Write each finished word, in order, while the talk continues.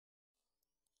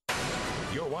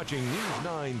You're watching News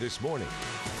 9 this morning.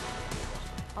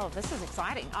 Oh, this is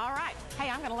exciting. All right. Hey,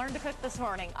 I'm going to learn to cook this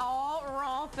morning. All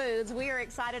raw foods. We are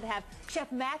excited to have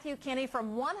Chef Matthew Kenney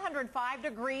from 105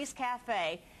 Degrees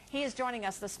Cafe. He is joining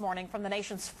us this morning from the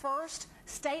nation's first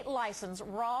state-licensed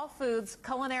raw foods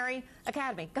culinary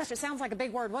academy. Gosh, it sounds like a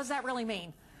big word. What does that really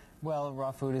mean? Well, raw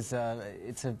food is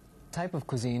it's a type of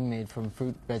cuisine made from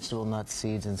fruit, vegetable, nuts,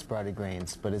 seeds, and sprouted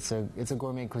grains. But it's a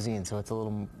gourmet cuisine, so it's a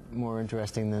little more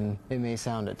interesting than it may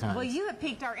sound at times. Well, you have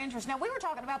piqued our interest. Now, we were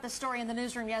talking about this story in the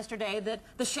newsroom yesterday that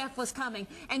the chef was coming,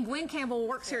 and Gwen Campbell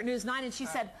works here at News 9, and she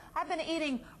said, I've been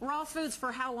eating raw foods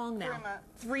for how long now? 3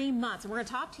 months. 3 months. And we're going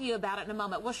to talk to you about it in a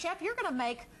moment. Well, Chef, you're going to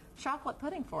make chocolate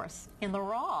pudding for us in the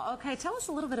raw. Okay, tell us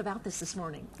a little bit about this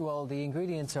morning. Well, the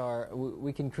ingredients are,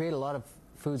 we can create a lot of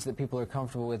foods that people are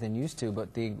comfortable with and used to, but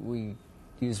we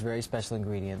use very special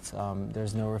ingredients.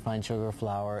 There's no refined sugar,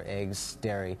 flour, eggs,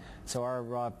 dairy. So our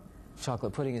raw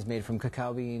chocolate pudding is made from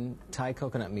cacao bean, Thai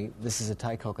coconut meat. This is a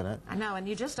Thai coconut. I know, and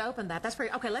you just opened that. That's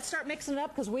pretty. Okay, let's start mixing it up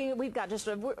because we've got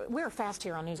we're fast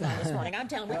here on News 9 this morning. I'm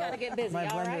telling you, we got to get busy. My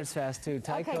all blender right? is fast too.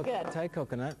 Thai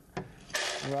coconut,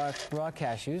 raw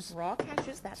cashews. Raw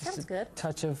cashews. That sounds good.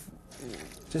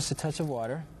 Just a touch of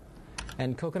water,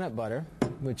 and coconut butter,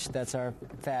 which that's our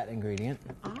fat ingredient.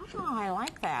 Oh, I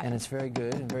like that. And it's very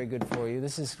good and very good for you.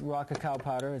 This is raw cacao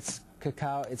powder. It's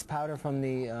powder from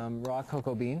the raw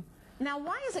cocoa bean. Now,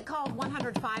 why is it called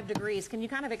 105 degrees? Can you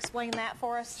kind of explain that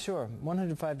for us? Sure.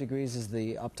 105 degrees is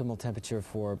the optimal temperature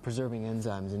for preserving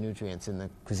enzymes and nutrients in the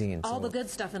cuisine. All the good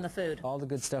stuff in the food. All the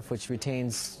good stuff which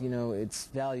retains, its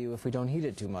value if we don't heat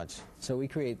it too much. So we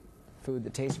create food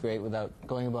that tastes great without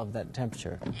going above that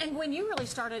temperature. And when you really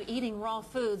started eating raw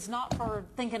foods, not for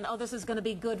thinking, oh, this is going to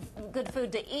be good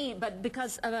food to eat, but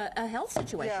because of a health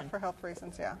situation. Yeah, for health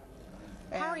reasons, yeah.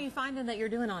 How are you finding that you're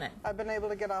doing on it? I've been able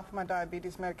to get off my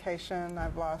diabetes medication.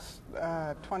 I've lost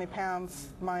 20 pounds.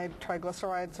 My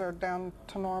triglycerides are down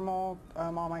to normal.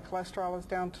 All my cholesterol is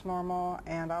down to normal.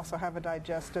 And I also have a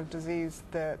digestive disease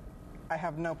that I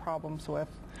have no problems with.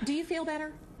 Do you feel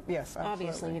better? Yes, absolutely.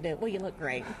 Obviously you do. Well, you look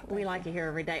great. We like you here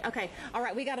every day. Okay, all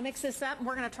right, we got to mix this up.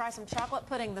 We're going to try some chocolate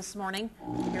pudding this morning.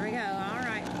 Here we go. All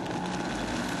right.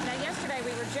 Now, yesterday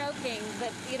we were joking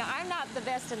that, I'm not the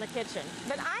best in the kitchen,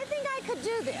 but I think I could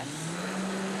do this.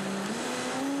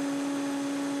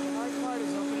 the hard part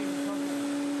is opening the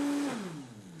coconut.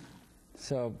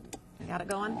 So, you got it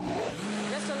going?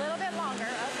 Just a little bit longer.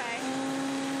 Okay.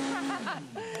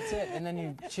 That's it, and then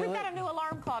you chill it. We've got a new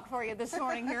alarm clock for you this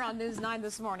morning here on News 9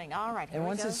 this morning. All right, and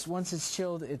once it's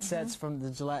chilled, it sets from the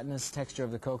gelatinous texture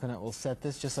of the coconut. Will set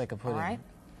this just like a pudding. All right.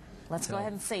 Let's go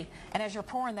ahead and see. And as you're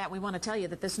pouring that, we want to tell you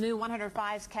that this new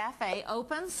 105's Cafe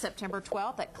opens September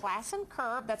 12th at Classen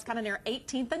Curb. That's kind of near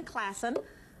 18th and Classen.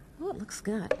 Oh, it looks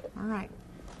good. All right.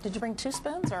 Did you bring 2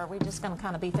 spoons, or are we just going to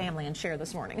kind of be family and share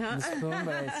this morning, huh? A spoon,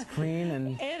 but it's clean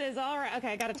and... It is all right.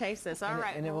 Okay, I got to taste this. All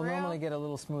right. And it will normally get a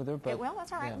little smoother, but... It will?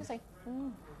 That's all right. Yeah. Let me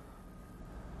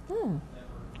see. Ooh,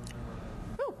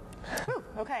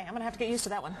 okay, I'm going to have to get used to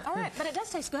that one. All right, but it does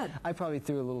taste good. I probably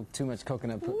threw a little too much cocoa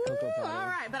powder. All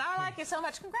right, but I like you so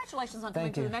much. Congratulations on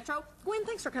coming to the Metro. Gwen,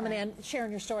 thanks for coming in,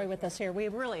 sharing your story with us here. We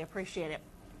really appreciate it.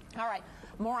 All right,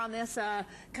 more on this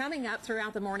coming up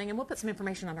throughout the morning, and we'll put some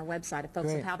information on our website of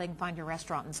folks of how they can find your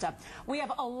restaurant and stuff. We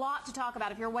have a lot to talk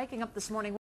about. If you're waking up this morning